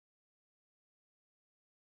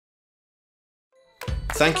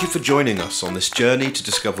Thank you for joining us on this journey to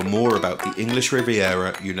discover more about the English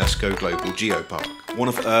Riviera UNESCO Global Geopark, one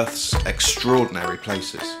of Earth's extraordinary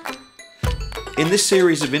places. In this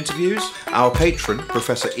series of interviews, our patron,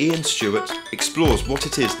 Professor Iain Stewart, explores what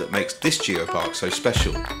it is that makes this geopark so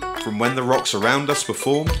special, from when the rocks around us were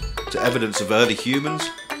formed, to evidence of early humans,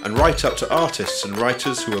 and right up to artists and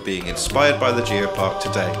writers who are being inspired by the geopark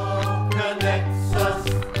today.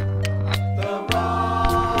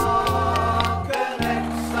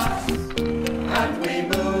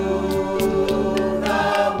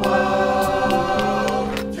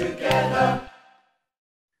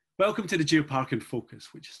 Welcome to the Geopark In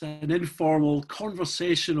Focus, which is an informal,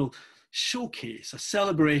 conversational showcase, a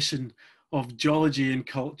celebration of geology and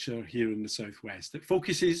culture here in the Southwest. It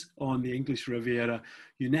focuses on the English Riviera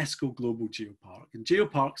UNESCO Global Geopark. And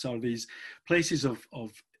geoparks are these places of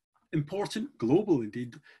important, global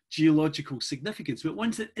indeed, geological significance, but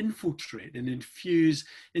ones that infiltrate and infuse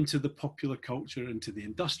into the popular culture, into the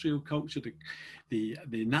industrial culture, the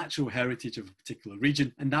natural heritage of a particular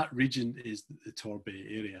region, and that region is the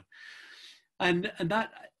Torbay area. And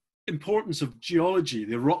that importance of geology,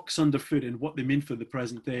 the rocks underfoot and what they mean for the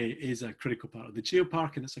present day is a critical part of the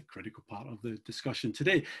geopark, and it's a critical part of the discussion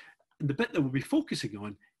today. And the bit that we'll be focusing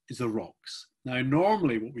on is the rocks. Now,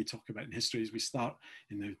 normally what we talk about in history is we start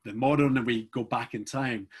in the modern and we go back in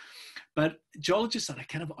time. But geologists are a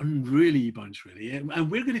kind of unruly bunch, really.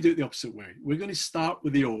 And we're going to do it the opposite way. We're going to start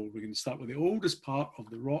with the old. We're going to start with the oldest part of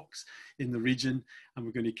the rocks in the region, and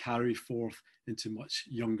we're going to carry forth into much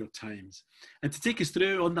younger times. And to take us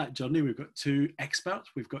through on that journey, we've got two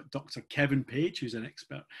experts. We've got Dr. Kevin Page, who's an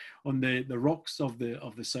expert on the rocks of the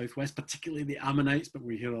Southwest, particularly the ammonites, but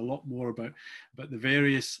we hear a lot more about the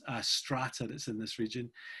various strata that's in this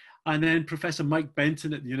region. And then Professor Mike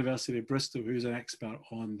Benton at the University of Bristol, who's an expert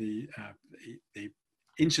on the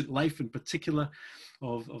ancient life in particular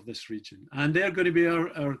of this region. And they're going to be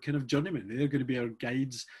our kind of journeymen. They're going to be our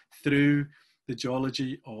guides through the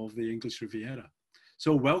geology of the English Riviera.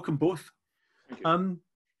 So welcome both. Thank you.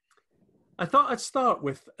 I thought I'd start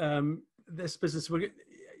with this business.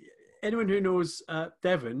 Anyone who knows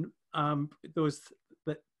Devon knows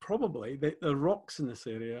that probably the rocks in this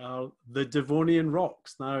area are the Devonian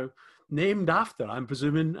rocks. Now, named after, I'm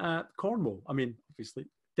presuming, Cornwall. I mean, obviously,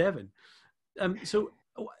 Devon. So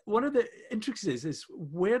one of the intricacies is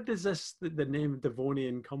where does the name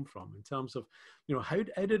Devonian come from in terms of, how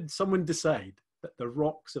did someone decide that the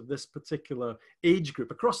rocks of this particular age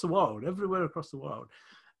group across the world, everywhere across the world,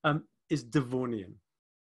 is Devonian?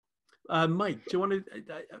 Mike, do you want to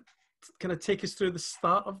kind of take us through the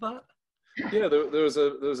start of that? Yeah, there was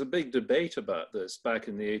a big debate about this back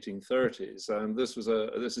in the 1830s, and this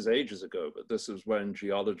is ages ago, but this was when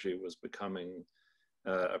geology was becoming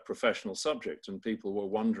a professional subject, and people were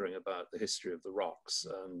wondering about the history of the rocks,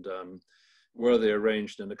 and were they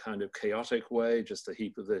arranged in a kind of chaotic way, just a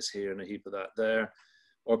heap of this here and a heap of that there,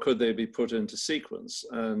 or could they be put into sequence?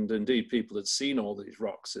 And indeed, people had seen all these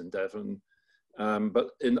rocks in Devon, but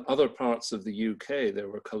in other parts of the UK, they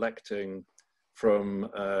were collecting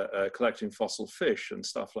fossil fish and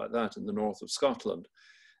stuff like that in the north of Scotland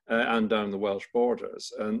and down the Welsh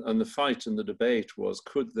borders. And the fight and the debate was,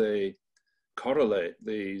 could they correlate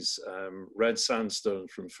these red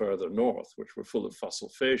sandstones from further north, which were full of fossil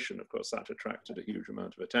fish, and of course that attracted a huge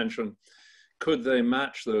amount of attention. Could they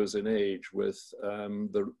match those in age with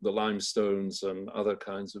the limestones and other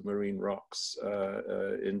kinds of marine rocks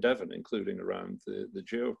in Devon, including around the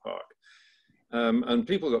geopark? And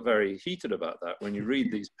people got very heated about that. When you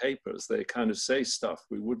read these papers, they kind of say stuff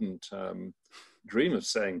we wouldn't dream of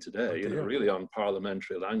saying today, really on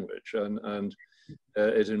parliamentary language. And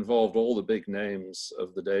it involved all the big names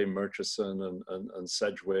of the day, Murchison and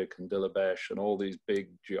Sedgwick and Dillabesh and all these big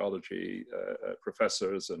geology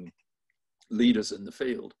professors and leaders in the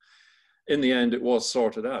field. In the end, it was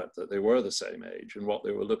sorted out that they were the same age, and what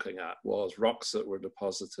they were looking at was rocks that were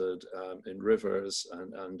deposited in rivers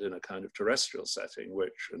and in a kind of terrestrial setting,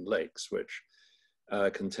 and lakes, which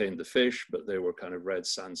contained the fish, but they were kind of red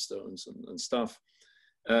sandstones and stuff.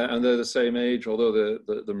 And they're the same age, although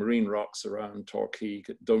the marine rocks around Torquay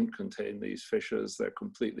don't contain these fishes. They're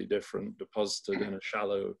completely different, deposited in a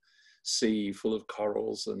shallow sea full of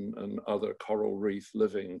corals and other coral reef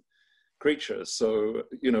living creatures. So,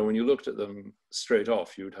 when you looked at them straight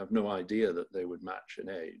off, you would have no idea that they would match in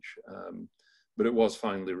age. But it was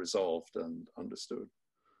finally resolved and understood.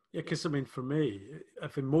 Yeah, because for me,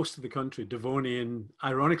 if in most of the country, Devonian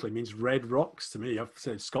ironically means red rocks to me. I've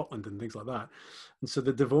said Scotland and things like that. And so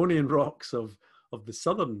the Devonian rocks of the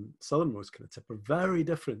southernmost kind of tip are very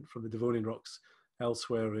different from the Devonian rocks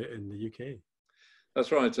elsewhere in the UK.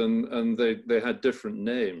 That's right, and they had different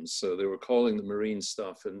names, so they were calling the marine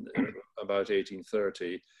stuff in about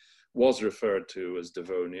 1830 was referred to as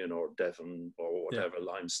Devonian or Devon or whatever, yeah,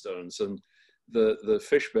 limestones, and the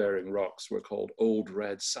fish-bearing rocks were called Old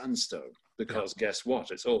Red Sandstone because, yeah, guess what?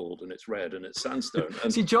 It's old and it's red and it's sandstone.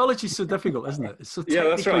 And see, geology is so difficult, isn't it? It's so yeah,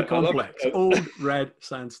 that's right, complex. Old red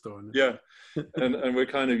sandstone. Yeah, and we're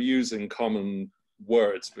kind of using common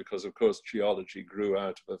words because, of course, geology grew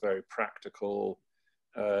out of a very practical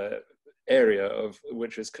area of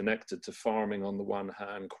which is connected to farming on the one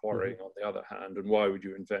hand, quarrying on the other hand, and why would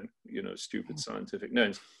you invent, you know, stupid scientific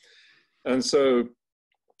names? And so,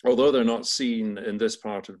 although they're not seen in this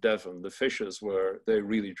part of Devon, the fishes they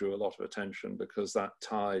really drew a lot of attention because that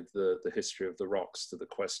tied the history of the rocks to the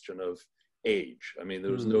question of age. I mean,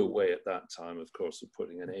 there was no way at that time, of course, of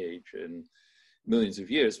putting an age in millions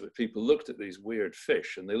of years, but people looked at these weird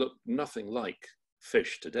fish and they looked nothing like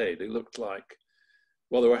fish today. They looked like,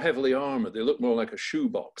 well, they were heavily armored. They looked more like a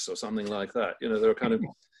shoebox or something like that. You know, they were kind of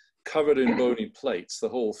covered in bony plates, the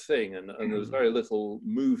whole thing, and there was very little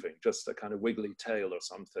moving, just a kind of wiggly tail or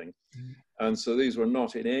something. And so these were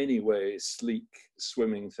not in any way sleek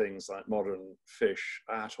swimming things like modern fish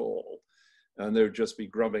at all. And they would just be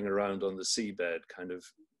grubbing around on the seabed, kind of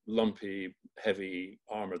lumpy, heavy,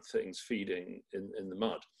 armored things feeding in the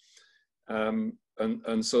mud.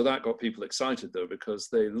 And so that got people excited, though, because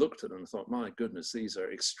they looked at them and thought, my goodness, these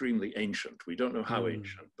are extremely ancient. We don't know how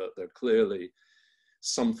ancient, but they're clearly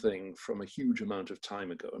something from a huge amount of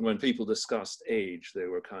time ago. And when people discussed age, they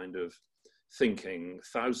were kind of thinking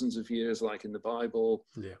thousands of years, like in the Bible,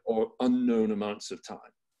 yeah, or unknown amounts of time.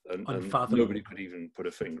 And nobody could even put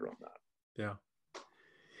a finger on that. Yeah.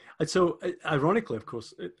 And so, ironically, of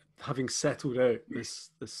course, having settled out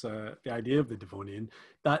the idea of the Devonian,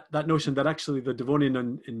 that notion that actually the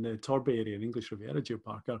Devonian in the Torbay area in English Riviera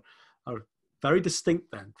Geopark are very distinct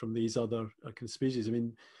then from these other kind of species. I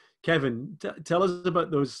mean, Kevin, tell us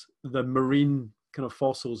about the marine kind of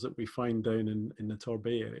fossils that we find down in the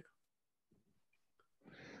Torbay area.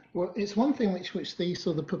 Well, it's one thing which these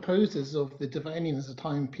sort of proposers of the Devonian as a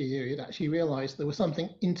time period actually realised there was something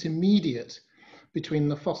intermediate between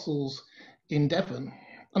the fossils in Devon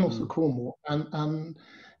and also Cornwall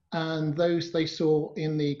and those they saw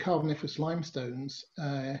in the Carboniferous limestones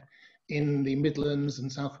in the Midlands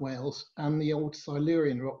and South Wales and the old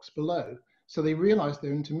Silurian rocks below. So they realised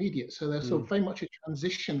they're intermediate. So they're sort of very much a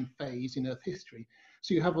transition phase in Earth history.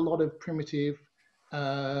 So you have a lot of primitive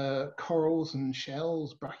corals and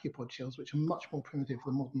shells, brachiopod shells, which are much more primitive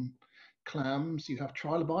than modern clams. You have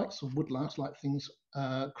trilobites or woodlouse-like things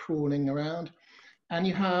crawling around. And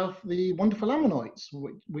you have the wonderful ammonites,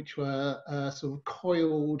 which were sort of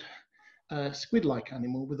coiled squid-like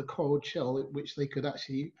animal with a coiled shell, which they could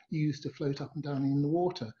actually use to float up and down in the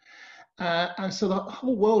water. And so the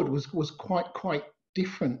whole world was quite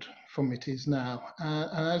different from it is now.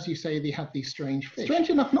 And as you say, they had these strange fish. Strange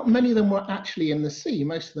enough, not many of them were actually in the sea.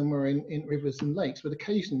 Most of them were in rivers and lakes, but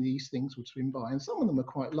occasionally these things would swim by. And some of them were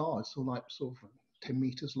quite large, so like sort of 10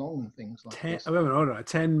 meters long and things like that. All right, a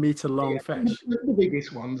 10-meter long fish. The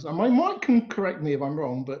biggest ones. I mean, Mike can correct me if I'm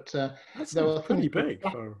wrong, but they were pretty big.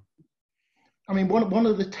 I mean, one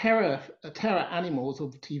of the terror animals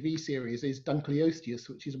of the TV series is Dunkleosteus,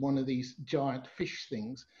 which is one of these giant fish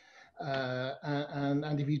things.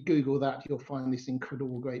 And if you Google that, you'll find this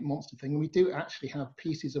incredible great monster thing. And we do actually have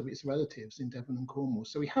pieces of its relatives in Devon and Cornwall.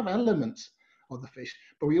 So we have elements of the fish,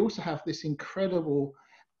 but we also have this incredible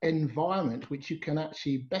environment which you can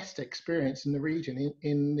actually best experience in the region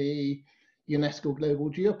in the UNESCO Global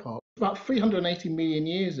Geopark. About 380 million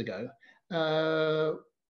years ago,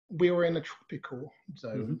 we were in a tropical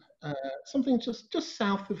zone, something just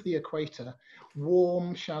south of the equator,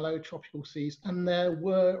 warm, shallow tropical seas, and there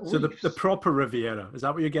were reefs. So the proper Riviera, is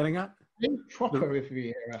that what you're getting at? The proper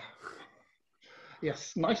Riviera.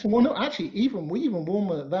 Yes, nice and warm. No, actually, even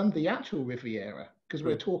warmer than the actual Riviera, because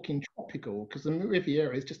we're talking tropical, because the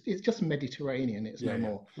Riviera is just Mediterranean, it's no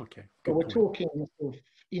more. Okay. But we're talking sort of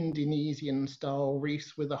Indonesian style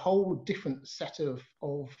reefs with a whole different set of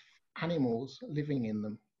animals living in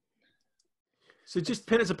them. So just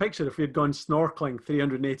paint us a picture. If we had gone snorkeling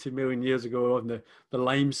 380 million years ago on the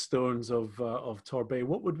limestones of Torbay,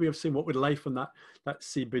 what would we have seen? What would life on that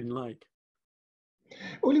sea been like?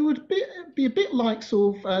 Well, it would be a bit like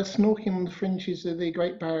sort of snorkeling on the fringes of the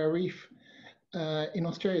Great Barrier Reef in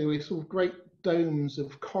Australia, with sort of great domes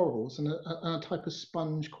of corals and a type of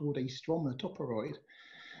sponge called a stromatoporoid.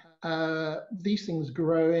 These things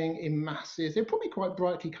growing in masses. They're probably quite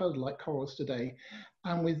brightly coloured like corals today.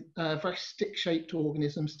 and with very stick-shaped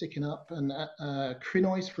organisms sticking up, and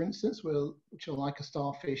crinoids, for instance, which are like a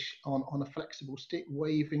starfish on a flexible stick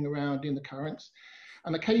waving around in the currents,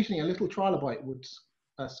 and occasionally a little trilobite would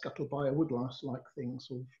scuttle by, a woodlouse-like thing,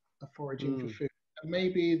 sort of foraging for food. And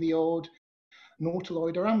maybe the odd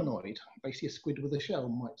nautiloid or ammonoid, basically a squid with a shell,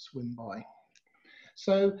 might swim by.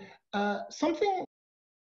 So something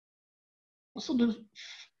sort of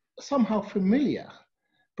somehow familiar,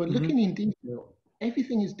 but looking in detail,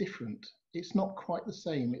 everything is different. It's not quite the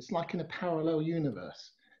same. It's like in a parallel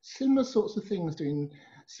universe. Similar sorts of things doing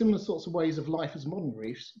similar sorts of ways of life as modern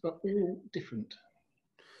reefs, but all different.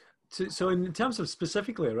 So in terms of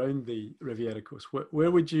specifically around the Riviera coast, where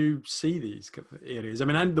would you see these kind of areas? I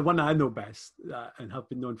mean, the one I know best and have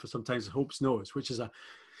been known for some time is Hope's Nose, which is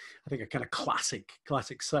I think a kind of classic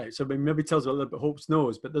site. So I mean, maybe tell us a little bit about Hope's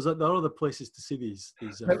Nose, but there are other places to see these.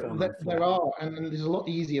 There are, and there's a lot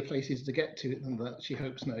easier places to get to than actually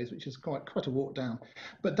Hope's Nose, which is quite a walk down.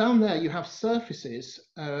 But down there you have surfaces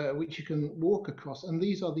which you can walk across, and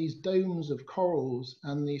these are these domes of corals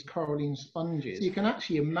and these coralline sponges. So you can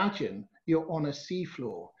actually imagine you're on a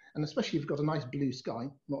seafloor, and especially if you've got a nice blue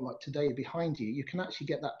sky, not like today behind you, you can actually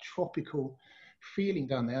get that tropical feeling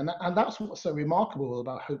down there, and that's what's so remarkable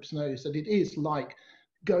about Hope's Nose, that it is like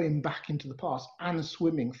going back into the past and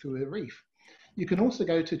swimming through a reef. You can also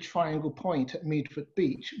go to Triangle Point at Meadfoot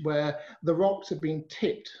Beach, where the rocks have been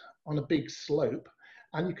tipped on a big slope,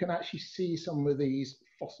 and you can actually see some of these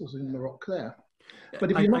fossils in the rock there. But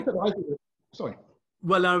if you look at either, sorry.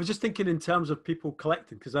 Well, I was just thinking in terms of people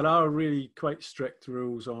collecting, because there are really quite strict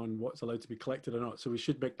rules on what's allowed to be collected or not. So we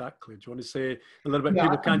should make that clear. Do you want to say a little bit? Yeah,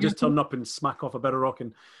 people can't just turn up and smack off a bit of rock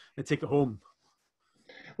and take it home.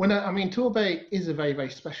 Well, I mean, Torbay is a very, very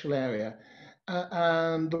special area.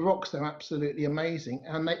 And the rocks are absolutely amazing.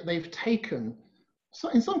 And they've taken,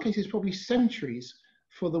 in some cases, probably centuries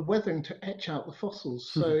for the weathering to etch out the fossils.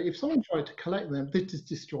 So if someone tried to collect them, they'd just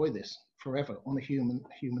destroy this forever on a human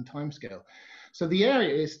timescale. So the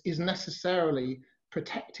area is necessarily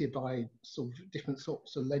protected by sort of different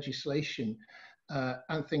sorts of legislation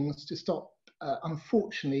and things to stop,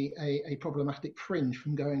 unfortunately, a problematic fringe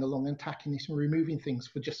from going along and attacking this and removing things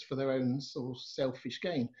for their own sort of selfish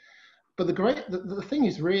gain. But the thing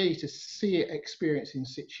is really to see it, experience in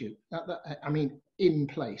situ. I mean, in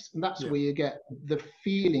place, and that's where you get the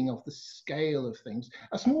feeling of the scale of things.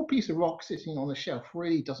 A small piece of rock sitting on a shelf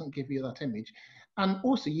really doesn't give you that image, and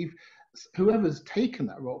also whoever's taken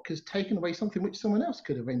that rock has taken away something which someone else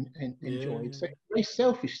could have enjoyed. So it's a very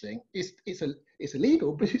selfish thing. It's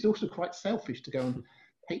illegal, but it's also quite selfish to go and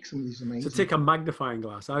take some of these amazing. So take a magnifying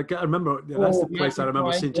glass. I remember that's the place I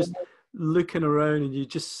remember seeing, just looking around,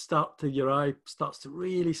 and your eye starts to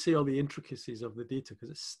really see all the intricacies of the data, because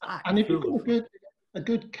it's stacked. And if you've got a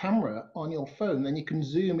good camera on your phone, then you can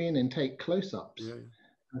zoom in and take close-ups.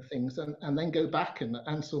 And things, and then go back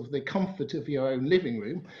and sort of the comfort of your own living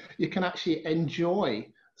room, you can actually enjoy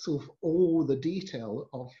sort of all the detail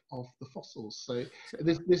of the fossils. So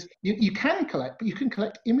you can collect, but you can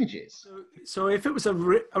collect images. So if it was a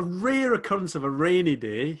rare occurrence of a rainy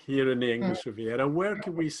day here in the English Riviera, where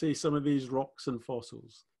can we see some of these rocks and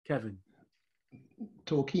fossils? Kevin?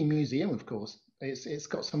 Torquay Museum, of course. It's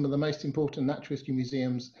got some of the most important natural history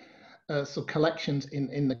museums, collections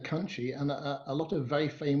in the country, and a lot of very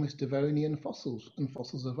famous Devonian fossils and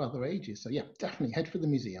fossils of other ages. So yeah, definitely head for the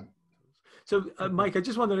museum. So Mike, I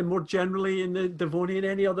just wondering more generally in the Devonian,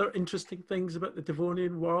 any other interesting things about the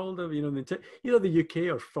Devonian world, or, the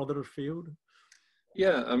UK or further afield?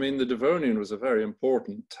 Yeah, I mean, the Devonian was a very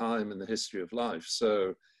important time in the history of life.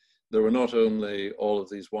 So there were not only all of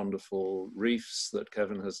these wonderful reefs that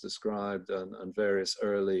Kevin has described and various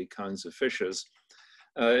early kinds of fishes.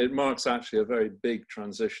 It marks actually a very big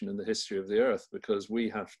transition in the history of the Earth, because we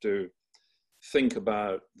have to think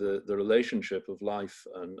about the relationship of life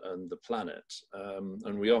and the planet.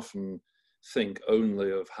 And we often think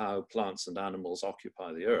only of how plants and animals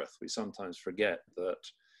occupy the Earth. We sometimes forget that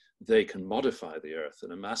they can modify the Earth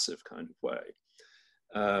in a massive kind of way.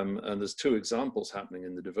 And there's two examples happening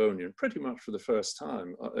in the Devonian pretty much for the first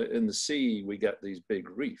time. In the sea, we get these big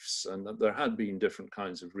reefs, and there had been different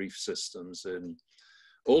kinds of reef systems in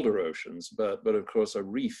older oceans, but of course a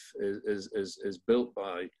reef is built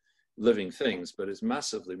by living things, but is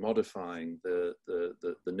massively modifying the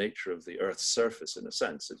nature of the Earth's surface. In a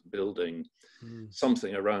sense, it's building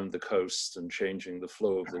something around the coast and changing the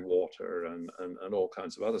flow of the water and all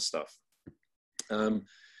kinds of other stuff.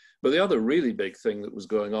 But the other really big thing that was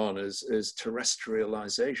going on is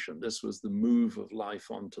terrestrialization. This was the move of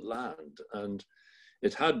life onto land, and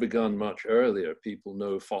It had begun much earlier. People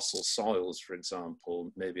know fossil soils, for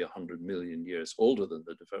example, maybe 100 million years older than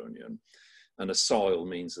the Devonian. And a soil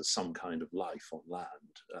means there's some kind of life on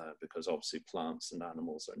land, because obviously plants and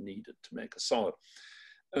animals are needed to make a soil.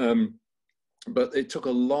 But it took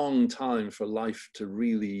a long time for life to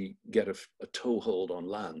really get a toehold on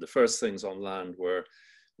land. The first things on land were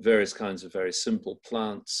various kinds of very simple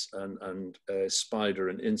plants and spider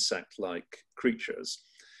and insect-like creatures.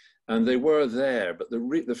 And they were there, but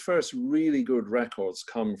the first really good records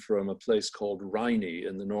come from a place called Rhynie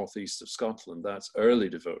in the northeast of Scotland. That's early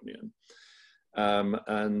Devonian.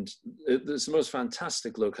 And it's the most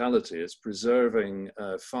fantastic locality. It's preserving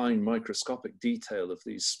fine microscopic detail of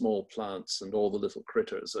these small plants and all the little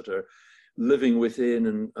critters that are living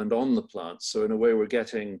within and on the plants. So in a way we're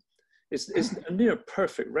getting, it's a near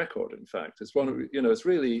perfect record, in fact. It's one of, it's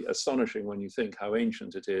really astonishing when you think how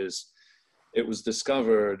ancient it is. It was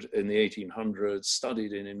discovered in the 1800s,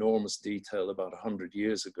 studied in enormous detail about 100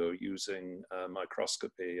 years ago using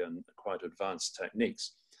microscopy and quite advanced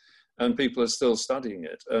techniques. And people are still studying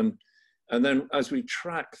it. And then as we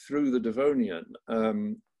track through the Devonian,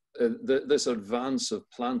 this advance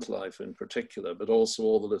of plant life in particular, but also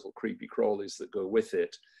all the little creepy crawlies that go with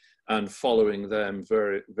it, and following them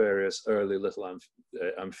various early little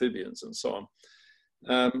amphibians and so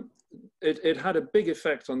on. It had a big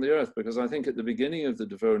effect on the Earth, because I think at the beginning of the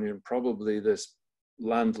Devonian, probably this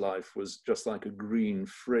land life was just like a green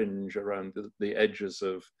fringe around the edges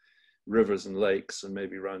of rivers and lakes and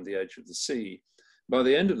maybe around the edge of the sea. By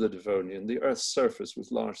the end of the Devonian, the Earth's surface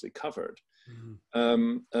was largely covered,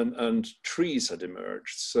 and trees had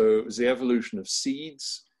emerged. So it was the evolution of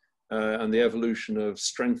seeds and the evolution of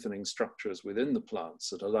strengthening structures within the plants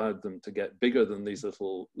that allowed them to get bigger than these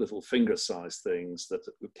little finger-sized things that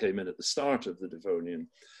came in at the start of the Devonian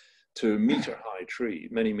to meter-high tree,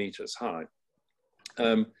 many meters high.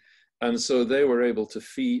 And so they were able to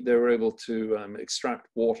feed, they were able to extract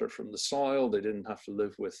water from the soil. They didn't have to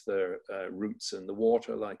live with their roots in the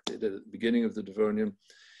water like they did at the beginning of the Devonian.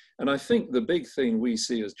 And I think the big thing we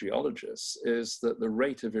see as geologists is that the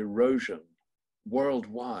rate of erosion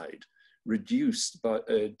worldwide reduced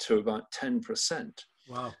to about 10%.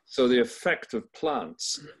 Wow. So the effect of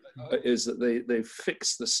plants is that they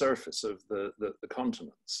fix the surface of the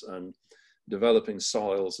continents and developing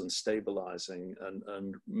soils and stabilizing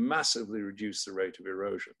and massively reduce the rate of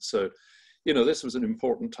erosion. So, this was an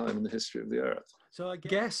important time in the history of the Earth. So I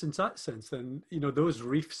guess in that sense, then, those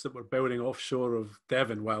reefs that were building offshore of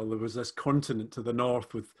Devon, while there was this continent to the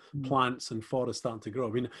north with plants and forests starting to grow.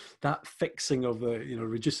 I mean, that fixing of the,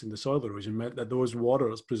 reducing the soil erosion meant that those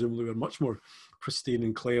waters presumably were much more pristine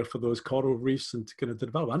and clear for those coral reefs and to kind of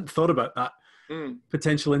develop. I hadn't thought about that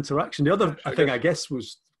potential interaction. The other thing I guess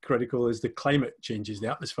was critical is the climate changes, the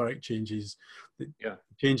atmospheric changes, the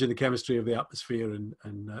change in the chemistry of the atmosphere, and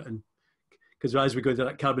because as we go into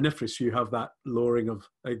that Carboniferous, you have that lowering of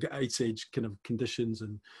ice age kind of conditions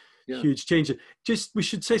and huge change. Just we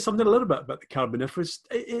should say something a little bit about the Carboniferous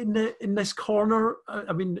in this corner.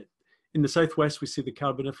 I mean, in the southwest we see the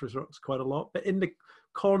Carboniferous rocks quite a lot, but in the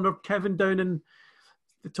corner, Kevin, down in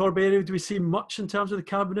the Torbay area, do we see much in terms of the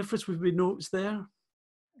Carboniferous? Would we notice there?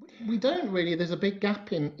 We don't really. There's a big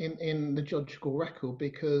gap in the geological record,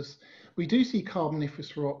 because we do see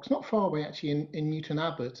Carboniferous rocks not far away, actually, in Newton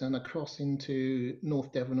Abbot and across into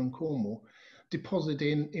North Devon and Cornwall, deposited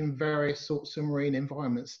in various sorts of marine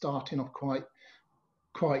environments, starting off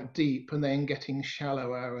quite deep and then getting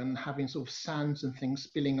shallower and having sort of sands and things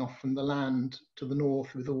spilling off from the land to the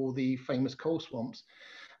north with all the famous coal swamps.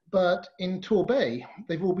 But in Torbay,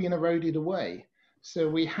 they've all been eroded away. So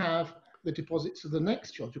we have the deposits of the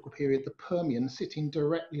next geological period, the Permian, sitting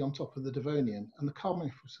directly on top of the Devonian, and the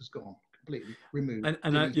Carboniferous has gone, completely removed.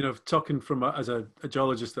 And talking from as a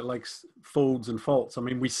geologist that likes folds and faults, I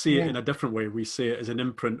mean, we see it in a different way. We see it as an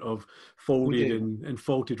imprint of folded and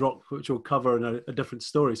faulted rock, which we'll cover in a different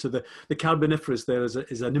story. So the Carboniferous there is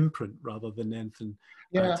an imprint rather than anything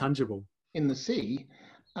tangible. In the sea,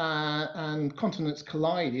 and continents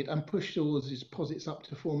collided and pushed all these deposits up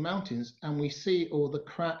to form mountains, and we see all the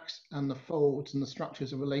cracks and the folds and the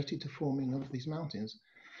structures are related to forming of these mountains.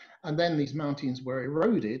 And then these mountains were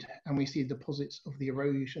eroded, and we see deposits of the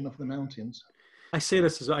erosion of the mountains. I say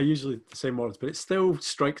this as I usually say words, but it still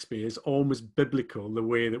strikes me as almost biblical, the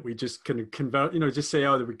way that we just kind of convert, just say,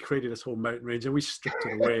 that we created this whole mountain range and we stripped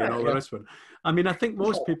it away and all the rest of it. I mean, I think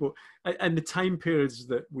most people, and the time periods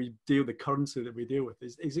that we deal, the currency that we deal with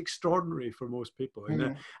is extraordinary for most people.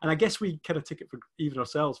 And I guess we kind of take it for even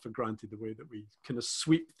ourselves for granted, the way that we kind of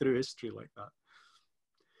sweep through history like that.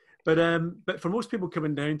 But for most people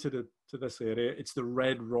coming down to this area, it's the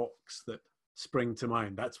red rocks that spring to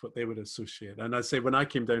mind. That's what they would associate. And I say, when I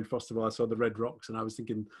came down, first of all, I saw the red rocks, and I was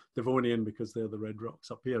thinking Devonian because they're the red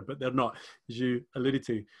rocks up here, but they're not. As you alluded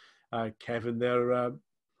to, Kevin,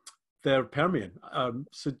 they're Permian.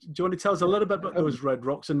 So do you want to tell us a little bit about those red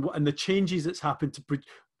rocks and the changes that's happened to,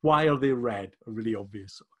 why are they red? A really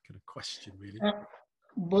obvious kind of question, really.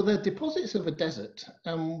 Well, they're deposits of a desert,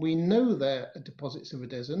 and we know they're deposits of a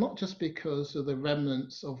desert, not just because of the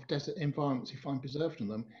remnants of desert environments you find preserved in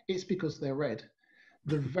them, it's because they're red.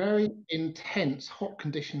 The very intense hot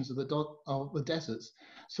conditions of the deserts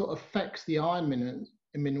sort of affects the iron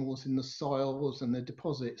minerals in the soils and the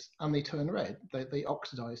deposits, and they turn red. They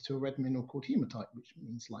oxidize to a red mineral called hematite, which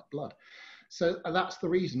means like blood. So that's the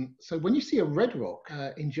reason. So when you see a red rock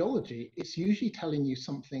in geology, it's usually telling you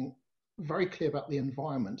something very clear about the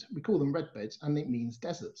environment. We call them red beds, and it means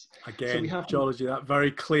deserts. Again, so we have geology, that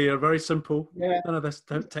very clear, very simple. Yeah, none of this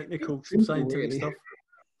technical, simple, scientific really. stuff.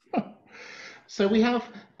 So we have,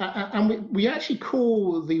 and we actually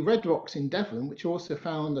call the red rocks in Devon, which are also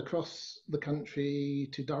found across the country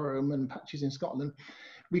to Durham and patches in Scotland,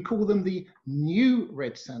 we call them the new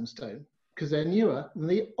red sandstone because they're newer than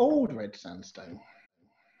the old red sandstone.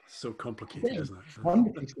 So complicated, isn't it?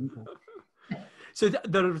 Wonderfully simple. So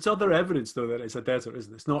there's other evidence, though, that it's a desert,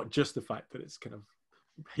 isn't it? It's not just the fact that it's kind of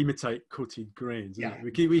hematite-coated grains, isn't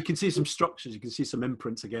it? We can see some structures, you can see some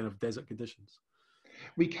imprints, again, of desert conditions.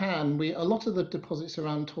 We can. A lot of the deposits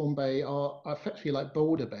around Torbay are effectively like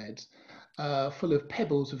boulder beds, full of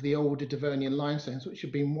pebbles of the older Devonian limestones, which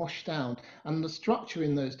have been washed down. And the structure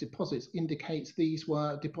in those deposits indicates these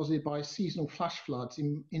were deposited by seasonal flash floods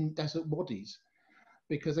in desert wadis,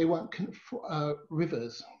 because they weren't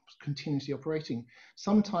rivers continuously operating.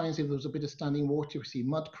 Sometimes if there was a bit of standing water, we see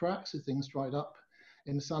mud cracks as things dried up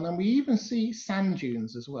in the sun. And we even see sand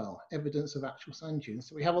dunes as well, evidence of actual sand dunes.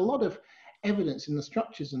 So we have a lot of evidence in the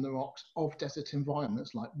structures in the rocks of desert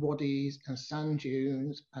environments like wadis and sand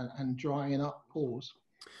dunes and drying up pores.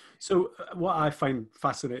 So what I find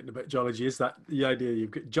fascinating about geology is that the idea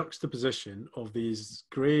you've got juxtaposition of these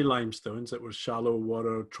grey limestones that were shallow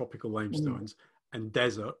water tropical limestones and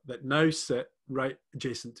desert that now sit right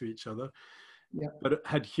adjacent to each other, but it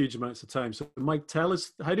had huge amounts of time. So Mike, tell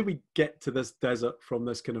us, how did we get to this desert from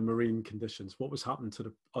this kind of marine conditions? What was happening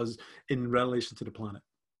to us in relation to the planet?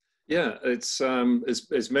 Yeah, it's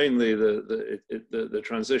mainly the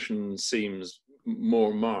transition seems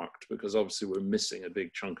more marked because obviously we're missing a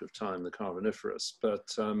big chunk of time, the Carboniferous. But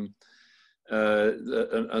and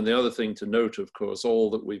the other thing to note, of course, all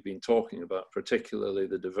that we've been talking about, particularly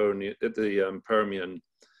the Permian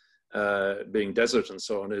being desert and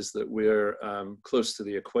so on, is that we're close to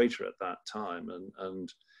the equator at that time,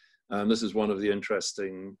 and this is one of the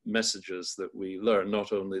interesting messages that we learn,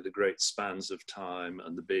 not only the great spans of time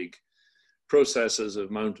and the big processes of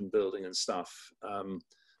mountain building and stuff,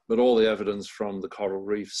 but all the evidence from the coral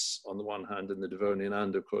reefs on the one hand in the Devonian,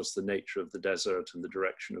 and of course the nature of the desert and the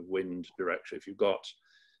direction of wind direction. If you've got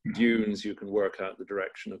dunes, you can work out the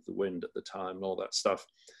direction of the wind at the time and all that stuff.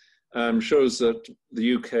 Shows that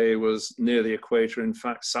the UK was near the equator, in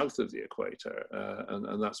fact, south of the equator.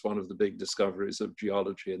 And that's one of the big discoveries of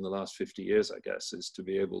geology in the last 50 years, I guess, is to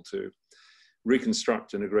be able to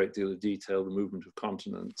reconstruct in a great deal of detail the movement of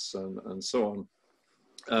continents and so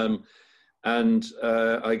on.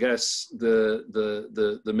 I guess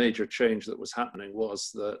the major change that was happening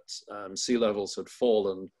was that sea levels had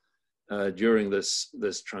fallen during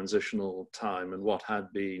this transitional time, and what had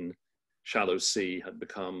been shallow sea had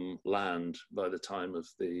become land by the time of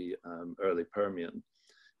the early Permian,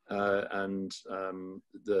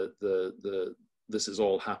 this is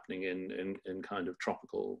all happening in kind of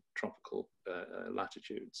tropical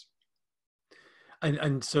latitudes.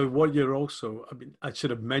 And so what you're also, I mean, I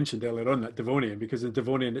should have mentioned earlier on that Devonian, because in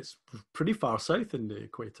Devonian it's pretty far south in the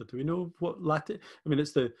equator. Do we know what latitude? I mean,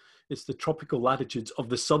 it's the tropical latitudes of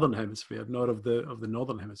the southern hemisphere, not of the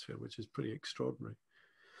northern hemisphere, which is pretty extraordinary.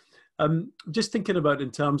 Just thinking about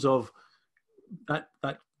in terms of that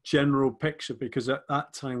general picture, because at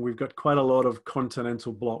that time we've got quite a lot of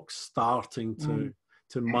continental blocks starting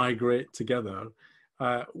to migrate together,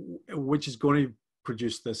 which is going to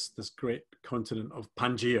produce this great continent of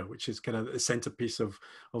Pangaea, which is kind of the centerpiece of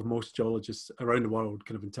most geologists around the world,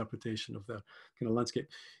 kind of interpretation of the kind of landscape.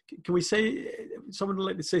 Can we say, someone would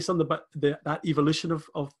like to say something about that evolution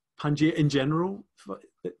of Pangaea in general?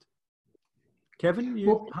 Kevin,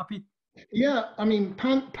 you happy? Yeah, I mean,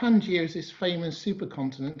 Pangaea is this famous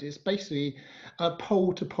supercontinent. It's basically a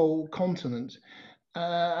pole-to-pole continent.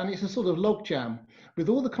 And it's a sort of logjam with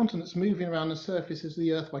all the continents moving around the surface of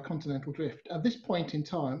the Earth by continental drift. At this point in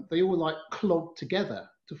time, they all like clogged together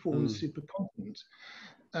to form a supercontinent.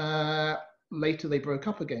 later they broke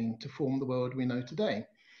up again to form the world we know today.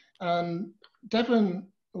 And Devon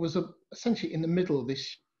was essentially in the middle of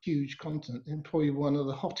this huge continent, and probably one of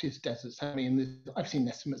the hottest deserts. I mean, I've seen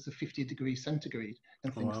estimates of 50 degrees centigrade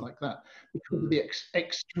and things like that, because of the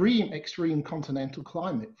extreme continental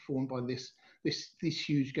climate formed by this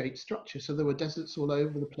huge gate structure. So there were deserts all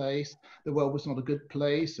over the place. The world was not a good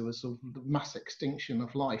place. There was sort of mass extinction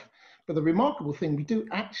of life. But the remarkable thing, we do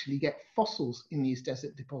actually get fossils in these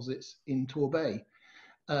desert deposits in Torbay.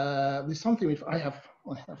 There's something I have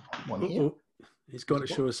one here. He's got to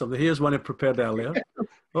show us something. Here's one I prepared earlier.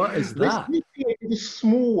 What is that? This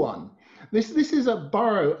small one. This is a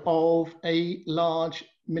burrow of a large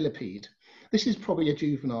millipede. This is probably a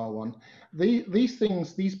juvenile one.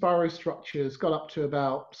 These burrow structures got up to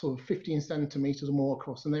about sort of 15 centimeters or more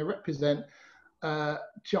across, and they represent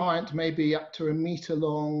giant, maybe up to a meter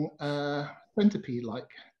long centipede-like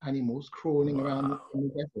animals crawling around in the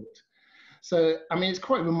desert. So, I mean, it's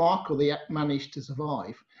quite remarkable they managed to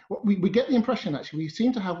survive. We get the impression, actually, we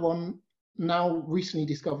seem to have one now recently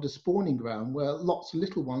discovered a spawning ground where lots of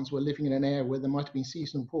little ones were living in an area where there might have been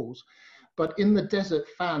seasonal pools. But in the desert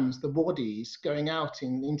fans, the bodies going out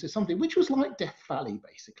into something which was like Death Valley,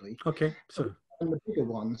 basically. Okay, so and the bigger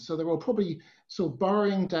ones. So they were probably sort of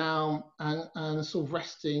burrowing down and sort of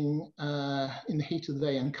resting in the heat of the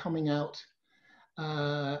day and coming out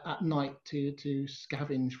at night to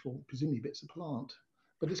scavenge for presumably bits of plant.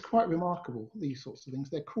 But it's quite remarkable, these sorts of things.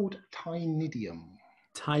 They're called Tinidium.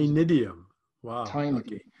 Tinidium. Wow. Tinidium,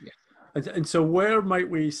 okay. Yes. And so where might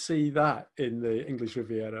we see that in the English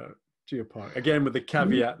Riviera Geopark? Again, with the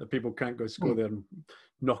caveat that people can't go there and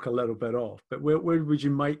knock a little bit off. But where would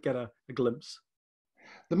you might get a glimpse?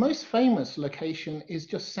 The most famous location is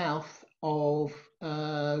just south of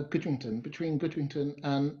Goodrington, between Goodrington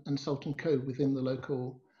and Salton Cove, within the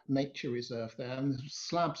local nature reserve there. And there's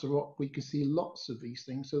slabs of rock where you can see lots of these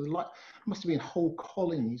things. So there must have been whole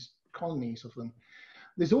colonies of them.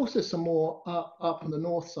 There's also some more up on the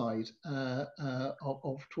north side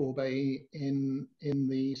of Torbay in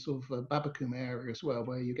the sort of Babacoom area as well,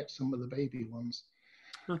 where you get some of the baby ones.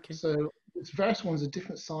 Okay. So there's various ones of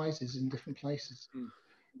different sizes in different places.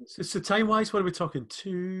 So time-wise, what are we talking?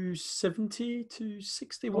 270,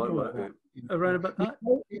 260? What around about that?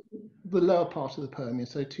 The lower part of the Permian,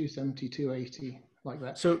 so 270, 280, like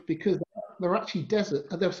that. So because there are actually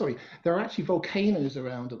there are actually volcanoes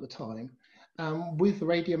around at the time. With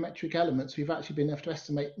radiometric elements, we've actually been able to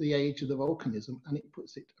estimate the age of the volcanism, and it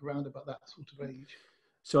puts it around about that sort of age.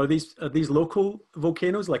 So are these local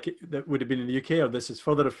volcanoes, like that would have been in the UK, or this is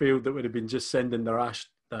further afield that would have been just sending their ash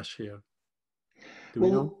here? Do we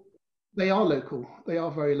know? They are local. They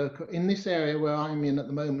are very local. In this area where I'm in at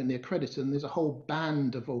the moment, near Crediton, there's a whole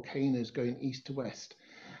band of volcanoes going east to west.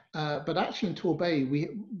 But actually in Torbay,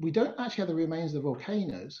 we don't actually have the remains of the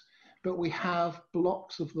volcanoes, but we have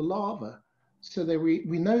blocks of the lava. So we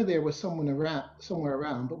know there was somewhere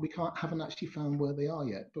around, but we haven't actually found where they are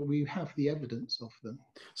yet. But we have the evidence of them.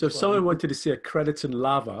 So if someone wanted to see a Crediton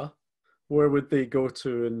lava, where would they go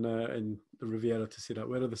to in the Riviera to see that?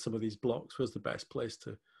 Where are some of these blocks? Where's the best place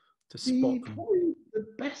to spot them? Probably the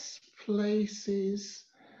best place is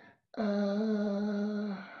sort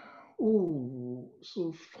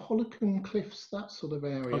of Holcombe Cliffs, that sort of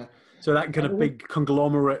area. So that kind of big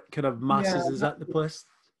conglomerate kind of masses, is that the place?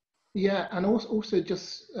 Yeah, and also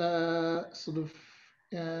just sort of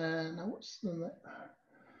now what's the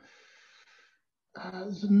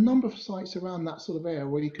there's a number of sites around that sort of area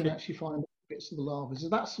where you can actually find bits of the lava. So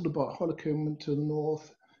that's sort of about Holcombe to the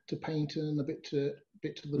north, to Paynton, a bit to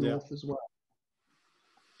the north as well.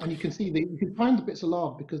 And you can see you can find the bits of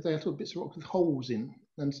lava because they're sort of bits of rock with holes in,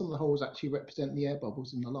 and some of the holes actually represent the air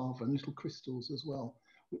bubbles in the lava and little crystals as well,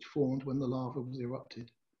 which formed when the lava was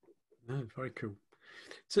erupted. Oh, very cool.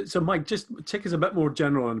 So Mike, just take us a bit more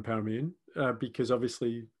general on the Permian, because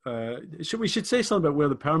obviously we should say something about where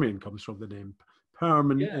the Permian comes from, the name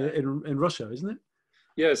Perm in Russia, isn't it?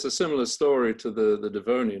 Yeah, it's a similar story to the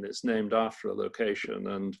Devonian. It's named after a location,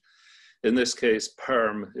 and in this case,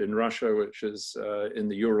 Perm in Russia, which is in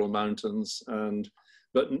the Ural Mountains,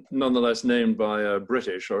 but nonetheless named by a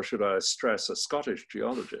British, or should I stress, a Scottish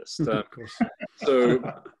geologist. Of course. So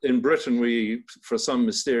in Britain, for some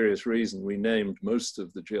mysterious reason, we named most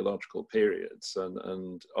of the geological periods,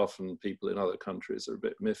 and often people in other countries are a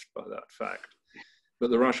bit miffed by that fact. But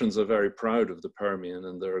the Russians are very proud of the Permian,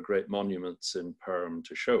 and there are great monuments in Perm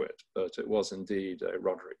to show it. But it was indeed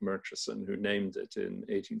Roderick Murchison who named it in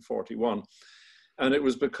 1841. And it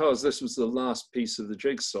was because this was the last piece of the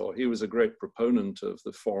jigsaw. He was a great proponent of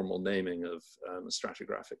the formal naming of a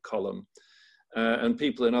stratigraphic column. And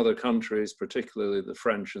people in other countries, particularly the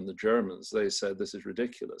French and the Germans, they said, this is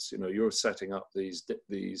ridiculous. You know, you're setting up these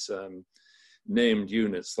named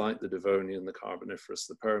units like the Devonian, the Carboniferous,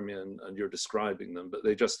 the Permian, and you're describing them, but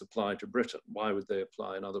they just apply to Britain. Why would they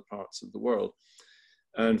apply in other parts of the world?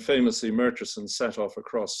 And famously, Murchison set off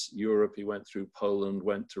across Europe. He went through Poland,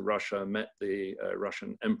 went to Russia, met the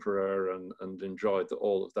Russian emperor, and enjoyed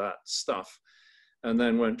all of that stuff, and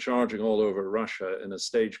then went charging all over Russia in a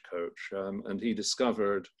stagecoach. And he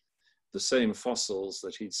discovered the same fossils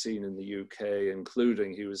that he'd seen in the UK,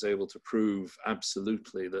 including he was able to prove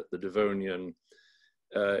absolutely that the Devonian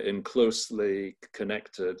in closely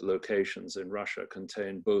connected locations in Russia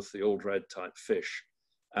contained both the old red type fish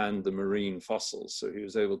and the marine fossils. So he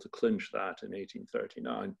was able to clinch that in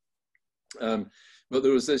 1839. But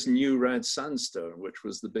there was this new red sandstone, which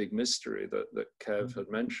was the big mystery that Kev had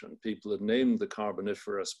mentioned. People had named the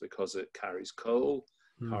Carboniferous because it carries coal,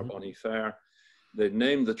 Carbonifere. They'd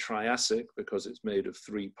named the Triassic because it's made of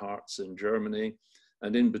 3 parts in Germany.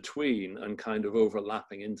 And in between and kind of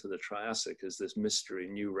overlapping into the Triassic is this mystery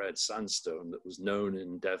new red sandstone that was known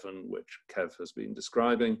in Devon, which Kev has been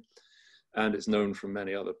describing. And it's known from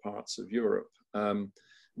many other parts of Europe.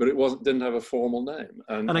 But it didn't have a formal name.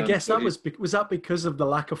 And I guess that was that because of the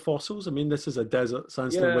lack of fossils? I mean, this is a desert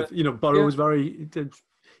sandstone with, you know, burrows very...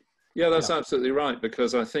 Yeah, that's absolutely right,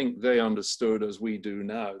 because I think they understood, as we do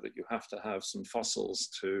now, that you have to have some fossils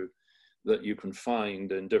that you can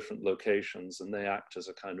find in different locations, and they act as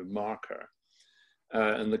a kind of marker.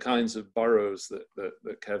 And the kinds of burrows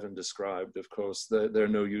that Kevin described, of course, they're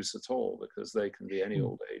no use at all, because they can be any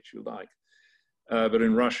old age you like. But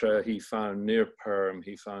in Russia, he found near Perm,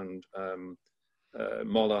 he found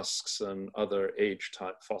mollusks and other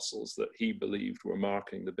age-type fossils that he believed were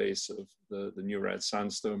marking the base of the new red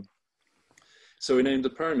sandstone. So he named the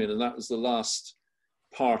Permian, and that was the last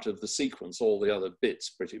part of the sequence. All the other bits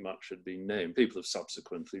pretty much had been named. People have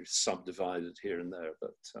subsequently subdivided here and there,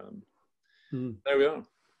 but there we are.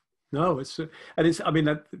 No, I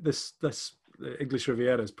mean, this English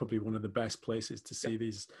Riviera is probably one of the best places to see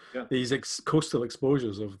these coastal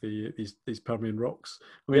exposures of these Permian rocks.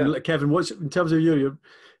 I mean, Kevin, what's in terms of your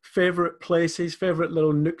favorite places, favorite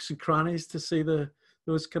little nooks and crannies to see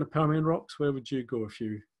those kind of Permian rocks? Where would you go if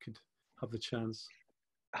you could have the chance?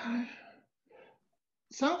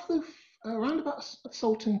 South of around about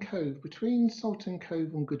Salton Cove, between Salton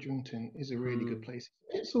Cove and Goodrington, is a really good place.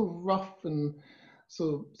 It's sort of rough and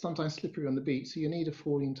sort of sometimes slippery on the beach, so you need a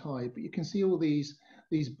falling tide. But you can see all these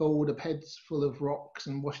boulder beds full of rocks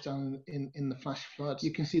and washed down in the flash flood.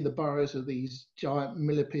 You can see the burrows of these giant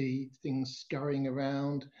millipede things scurrying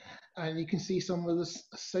around, and you can see some of the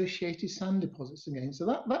associated sand deposits again. So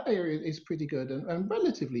that area is pretty good and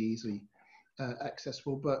relatively easily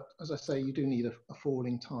accessible, but as I say, you do need a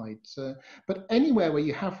falling tide. So, but anywhere where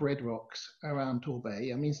you have red rocks around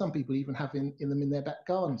Torbay, I mean, some people even have them in their back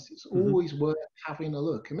gardens. It's always worth having a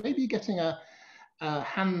look, and maybe getting a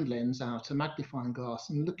hand lens out, a magnifying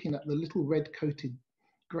glass, and looking at the little red-coated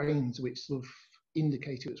grains which sort of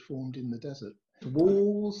indicate it was formed in the desert. The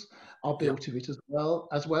walls are built of it as well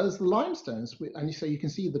as the limestones, and so you can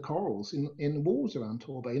see the corals in the walls around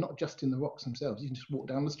Torbay, not just in the rocks themselves. You can just walk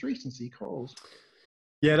down the street and see corals.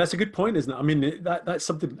 Yeah, that's a good point, isn't it? I mean, that's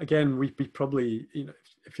something, again, we probably, you know,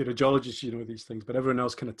 if you're a geologist, you know these things, but everyone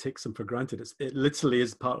else kind of takes them for granted. It literally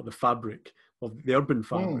is part of the fabric of the urban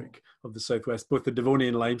fabric of the Southwest, both the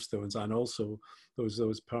Devonian limestones and also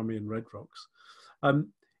those Permian red rocks.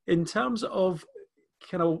 In terms of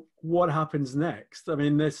kind of what happens next, I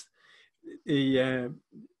mean, the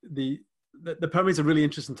Permian's a really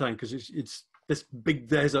interesting time because it's this big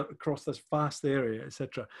desert across this vast area,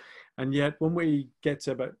 etc. And yet, when we get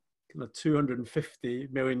to about 250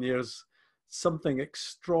 million years, something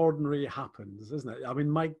extraordinary happens, isn't it? I mean,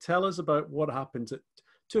 Mike, tell us about what happens at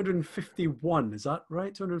 251. Is that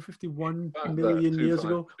right? 251 million years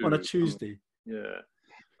ago on a Tuesday. Yeah.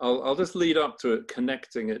 I'll just lead up to it,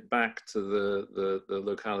 connecting it back to the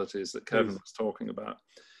localities that Kevin was talking about.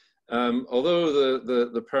 Although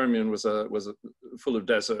the Permian was full of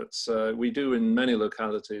deserts, we do in many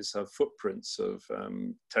localities have footprints of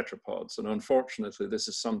tetrapods, and unfortunately this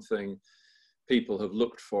is something people have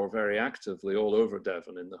looked for very actively all over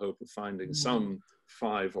Devon in the hope of finding some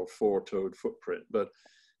 5- or 4-toed footprint, but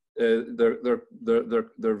they're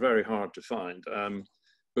very hard to find.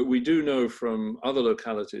 But we do know from other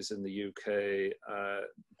localities in the UK,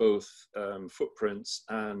 both footprints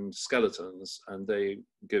and skeletons, and they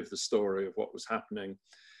give the story of what was happening.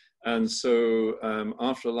 And so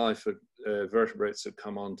after life, vertebrates had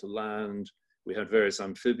come onto land. We had various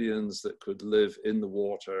amphibians that could live in the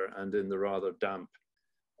water and in the rather damp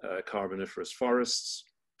carboniferous forests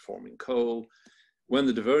forming coal. When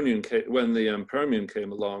the Permian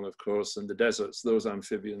came along, of course, in the deserts, those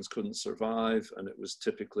amphibians couldn't survive, and it was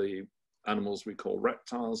typically animals we call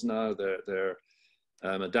reptiles now. They're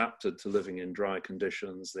adapted to living in dry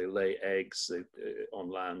conditions. They lay eggs on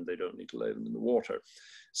land. They don't need to lay them in the water.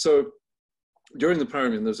 So during the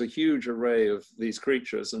Permian, there's a huge array of these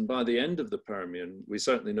creatures. And by the end of the Permian, we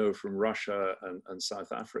certainly know from Russia and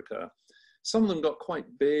South Africa, some of them got quite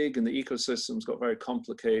big and the ecosystems got very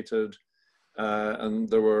complicated. And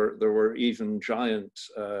there were even giant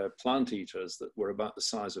plant eaters that were about the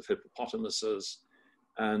size of hippopotamuses.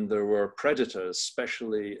 And there were predators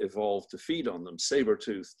specially evolved to feed on them,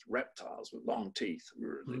 saber-toothed reptiles with long teeth.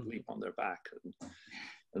 They leap on their back.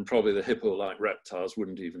 And probably the hippo-like reptiles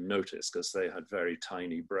wouldn't even notice because they had very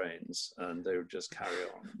tiny brains and they would just carry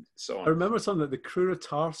on. So I remember something like the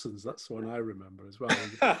cruratarsans. That's one I remember as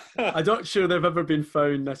well. I'm not sure they've ever been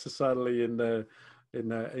found necessarily in the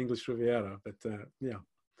English Riviera, but yeah.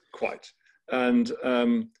 Quite. And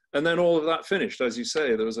then all of that finished, as you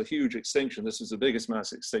say. There was a huge extinction. This was the biggest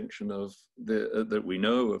mass extinction of that we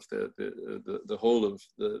know of the whole of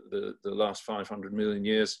the last 500 million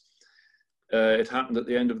years. It happened at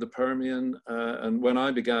the end of the Permian, and when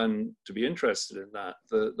I began to be interested in that,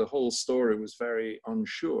 the whole story was very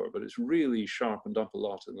unsure. But it's really sharpened up a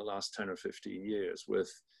lot in the last 10 or 15 years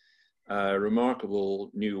with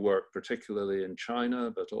remarkable new work, particularly in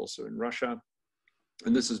China, but also in Russia.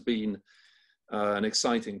 And this has been an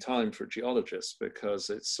exciting time for geologists because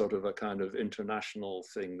it's sort of a kind of international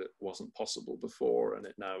thing that wasn't possible before, and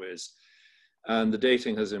it now is. And the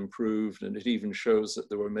dating has improved, and it even shows that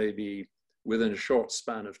there were maybe, within a short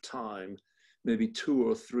span of time, maybe 2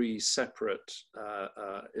 or 3 separate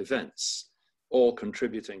events, all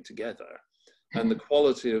contributing together. And the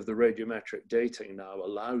quality of the radiometric dating now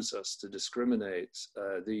allows us to discriminate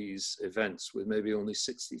these events with maybe only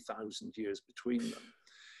 60,000 years between them.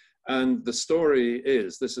 And the story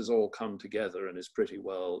is, this has all come together and is pretty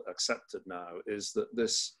well accepted now, is that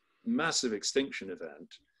this massive extinction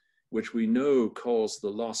event, which we know caused the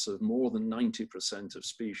loss of more than 90% of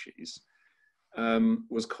species,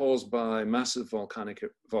 was caused by massive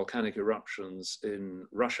volcanic eruptions in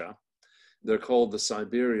Russia. They're called the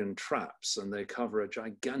Siberian Traps, and they cover a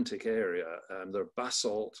gigantic area. They're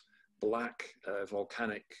basalt, black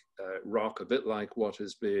volcanic rock, a bit like what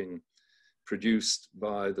is being produced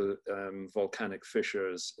by the volcanic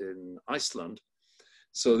fissures in Iceland.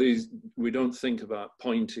 So we don't think about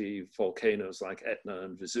pointy volcanoes like Etna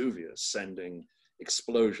and Vesuvius sending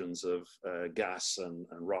explosions of gas and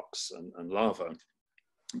rocks and lava,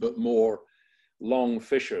 but more long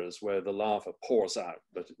fissures where the lava pours out,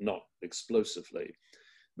 but not explosively.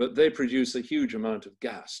 But they produce a huge amount of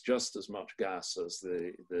gas, just as much gas as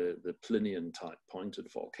the Plinian type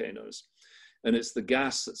pointed volcanoes. And it's the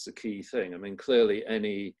gas that's the key thing. I mean, clearly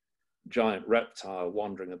any giant reptile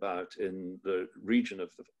wandering about in the region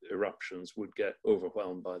of the eruptions would get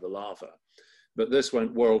overwhelmed by the lava. But this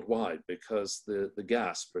went worldwide because the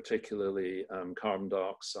gas, particularly carbon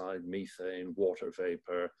dioxide, methane, water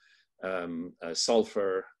vapor,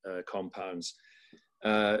 sulfur compounds,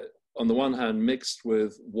 on the one hand mixed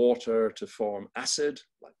with water to form acid,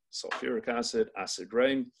 like sulfuric acid, acid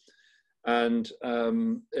rain. And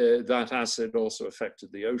that acid also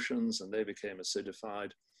affected the oceans and they became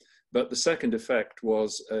acidified. But the second effect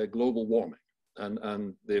was global warming.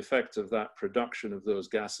 And the effect of that production of those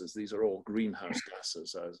gases, these are all greenhouse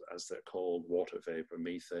gases, as they're called, water vapor,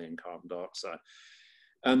 methane, carbon dioxide.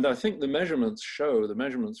 And I think the measurements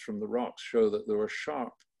from the rocks show that there were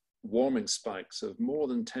sharp warming spikes of more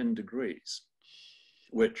than 10 degrees,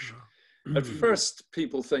 which at first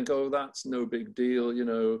people think, oh, that's no big deal. You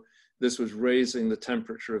know, this was raising the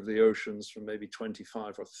temperature of the oceans from maybe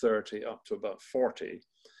 25 or 30 up to about 40.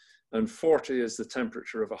 And 40 is the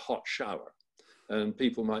temperature of a hot shower. And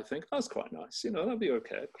people might think, oh, that's quite nice. You know, that'd be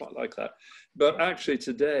okay. I'd quite like that. But actually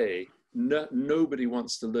today, nobody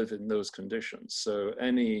wants to live in those conditions. So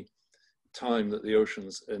any time that the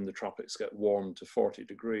oceans in the tropics get warmed to 40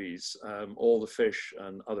 degrees, all the fish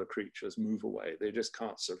and other creatures move away. They just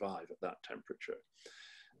can't survive at that temperature.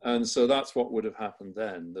 And so that's what would have happened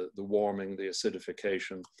then, the warming, the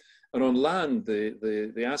acidification. And on land,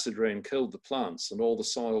 the acid rain killed the plants and all the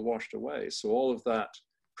soil washed away. So all of that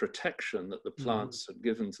protection that the plants had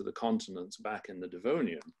given to the continents back in the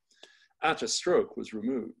Devonian, at a stroke was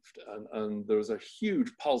removed. And there was a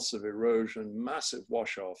huge pulse of erosion, massive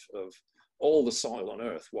wash off of all the soil on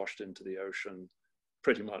Earth washed into the ocean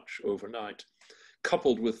pretty much overnight,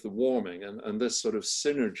 coupled with the warming and this sort of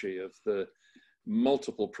synergy of the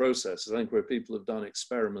multiple processes. I think where people have done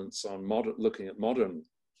experiments on looking at modern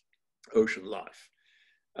ocean life,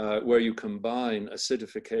 where you combine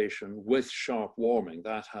acidification with sharp warming.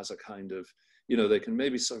 That has a kind of, you know, they can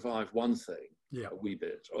maybe survive one thing a wee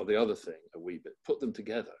bit or the other thing a wee bit. Put them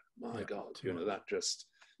together, my God, you know, that just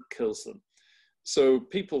kills them. So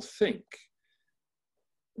people think,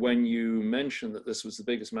 when you mention that this was the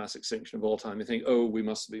biggest mass extinction of all time, you think, oh, we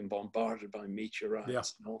must have been bombarded by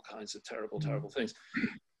meteorites and all kinds of terrible, terrible things.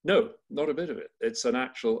 No, not a bit of it. It's an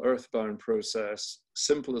actual earthbound process,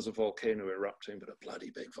 simple as a volcano erupting, but a bloody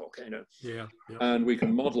big volcano. And we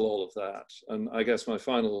can model all of that. And I guess my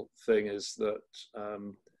final thing is that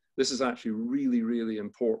this is actually really, really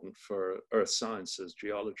important for earth sciences,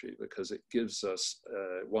 geology, because it gives us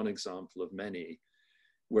one example of many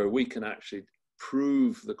where we can actually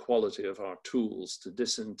prove the quality of our tools to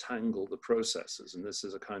disentangle the processes. And this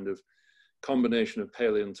is a kind of combination of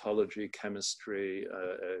paleontology, chemistry,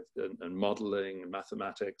 and modeling, and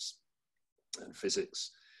mathematics, and physics.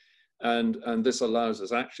 And this allows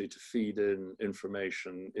us actually to feed in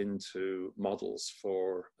information into models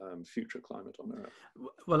for future climate on Earth.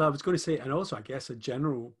 Well, I was going to say, and also I guess a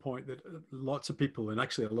general point that lots of people, and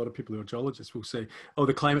actually a lot of people who are geologists, will say, oh,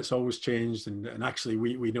 the climate's always changed, and actually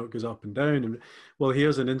we know it goes up and down. And well,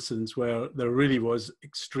 here's an instance where there really was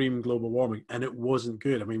extreme global warming, and it wasn't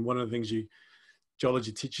good. I mean, one of the things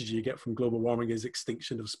geology teaches you get from global warming is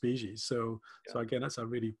extinction of species. So again, that's a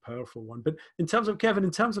really powerful one. But in terms of, Kevin,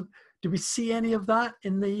 do we see any of that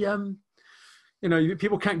in the, you know,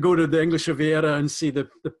 people can't go to the English Riviera and see the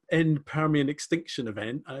end Permian extinction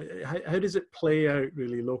event. How does it play out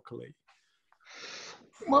really locally?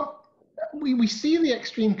 Well, we see the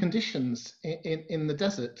extreme conditions in the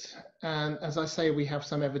desert. And as I say, we have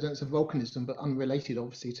some evidence of volcanism, but unrelated,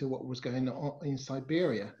 obviously, to what was going on in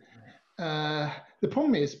Siberia. The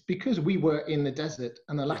problem is, because we were in the desert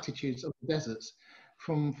and the latitudes of the deserts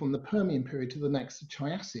from the Permian period to the next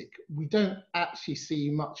Triassic, we don't actually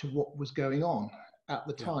see much of what was going on at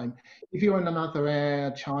the time. If you're in another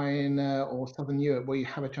area, China or Southern Europe, where you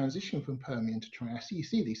have a transition from Permian to Triassic, you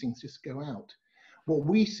see these things just go out. What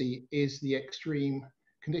we see is the extreme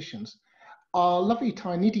conditions. Our lovely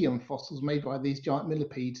Tinidium fossils made by these giant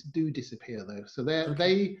millipedes do disappear, though. So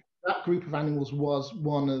that group of animals was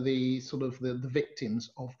one of the sort of the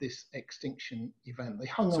victims of this extinction event. They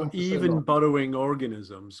hung on for even so long. Burrowing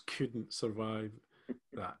organisms couldn't survive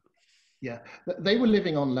that. Yeah, they were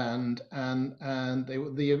living on land, and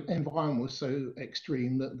the environment was so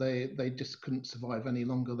extreme that they just couldn't survive any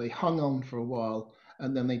longer. They hung on for a while,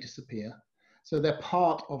 and then they disappear. So they're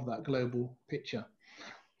part of that global picture.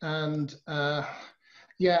 And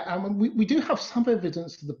we do have some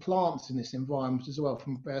evidence of the plants in this environment as well,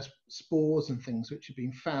 from various spores and things which have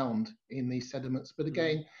been found in these sediments. But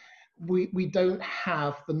again, we don't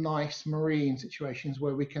have the nice marine situations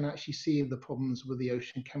where we can actually see the problems with the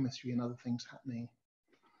ocean chemistry and other things happening.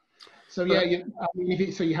 So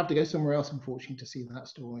you have to go somewhere else, unfortunately, to see that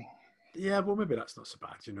story. Yeah, well, maybe that's not so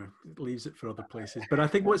bad, you know, it leaves it for other places. But I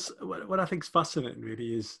think what I think is fascinating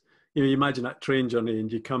really is, you know, you imagine that train journey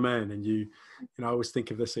and you come in and you know, I always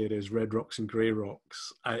think of this area as red rocks and grey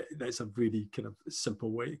rocks. That's a really kind of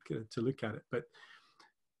simple way to look at it. But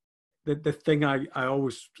the thing I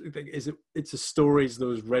always think is it's the stories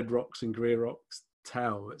those red rocks and grey rocks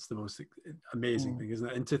tell that's the most amazing thing, isn't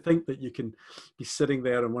it? And to think that you can be sitting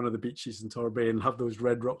there on one of the beaches in Torbay and have those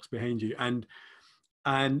red rocks behind you, and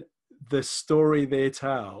the story they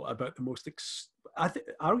tell about the most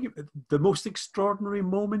the most extraordinary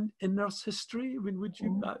moment in Earth's history. I mean, would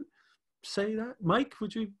you say that, Mike?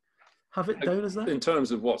 Would you have it down as that? In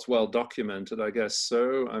terms of what's well documented, I guess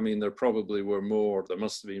so. I mean, there probably were more. There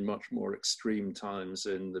must have been much more extreme times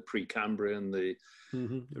in the Precambrian, the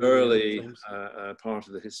early part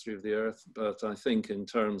of the history of the Earth. But I think in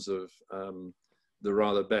terms of the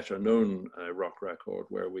rather better known rock record,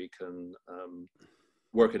 where we can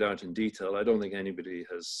work it out in detail, I don't think anybody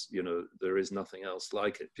has, you know, there is nothing else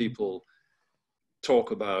like it. People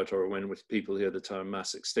talk about, or when people hear the term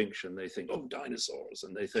mass extinction, they think, oh, dinosaurs,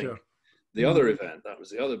 and they think the other event, that was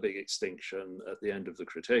the other big extinction at the end of the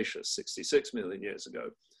Cretaceous, 66 million years ago.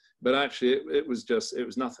 But actually it was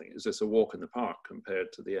nothing. It was just a walk in the park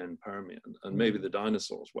compared to the end Permian, and maybe the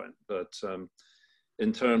dinosaurs went, but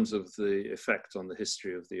in terms of the effect on the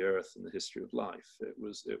history of the Earth and the history of life, it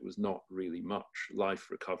was not really much. Life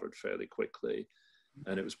recovered fairly quickly,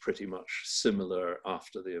 and it was pretty much similar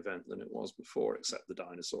after the event than it was before, except the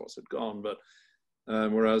dinosaurs had gone. But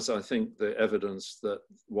whereas I think the evidence that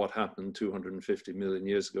what happened 250 million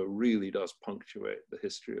years ago really does punctuate the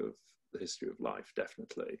history of life,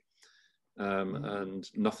 definitely. And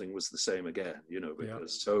nothing was the same again, you know,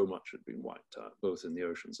 because so much had been wiped out, both in the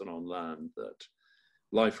oceans and on land, that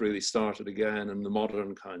life really started again, and the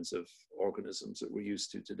modern kinds of organisms that we're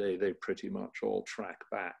used to today, they pretty much all track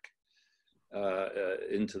back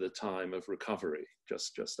into the time of recovery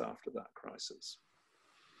just after that crisis.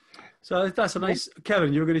 So that's a nice,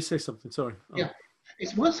 Kevin, you were going to say something, sorry. Yeah,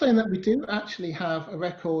 it's worth saying that we do actually have a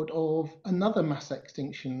record of another mass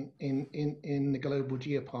extinction in the global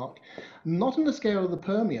geopark, not on the scale of the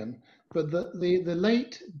Permian, but the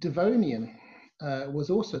late Devonian was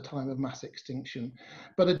also a time of mass extinction,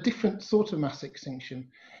 but a different sort of mass extinction.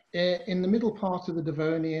 In the middle part of the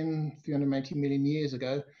Devonian, 380 million years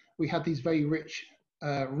ago, we had these very rich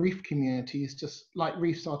reef communities, just like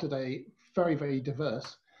reefs are today, very, very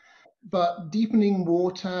diverse. But deepening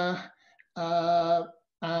water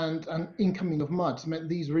and incoming of muds meant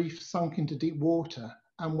these reefs sunk into deep water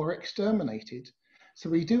and were exterminated. So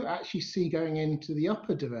we do actually see, going into the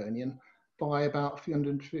upper Devonian by about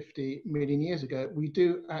 350 million years ago, we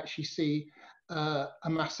do actually see a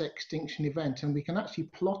mass extinction event, and we can actually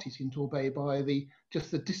plot it in Torbay by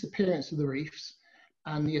just the disappearance of the reefs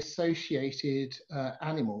and the associated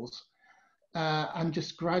animals, and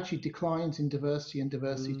just gradually declines in diversity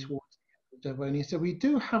towards Devonian. So we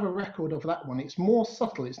do have a record of that one. It's more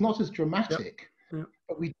subtle, it's not as dramatic,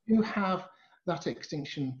 but we do have that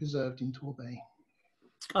extinction preserved in Torbay.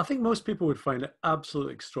 I think most people would find it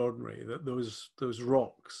absolutely extraordinary that those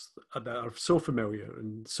rocks that are so familiar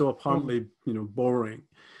and so apparently, you know, boring,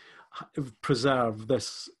 have preserved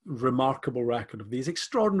this remarkable record of these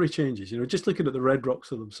extraordinary changes. You know, just looking at the red rocks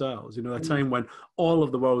themselves, you know, a time when all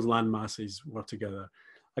of the world's land masses were together,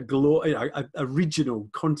 a regional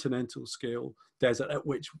continental scale desert at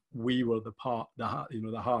which we were the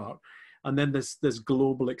heart, and then this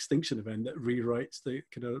global extinction event that rewrites the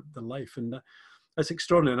kind of the life, and that's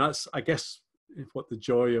extraordinary. And that's, I guess, what the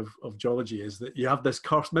joy of geology is, that you have this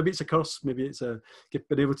curse. Maybe it's a curse, maybe it's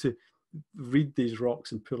been able to read these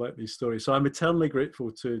rocks and pull out these stories. So I'm eternally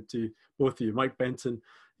grateful to both of you, Mike Benton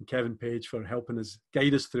and Kevin Page, for helping us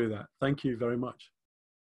guide us through that. Thank you very much.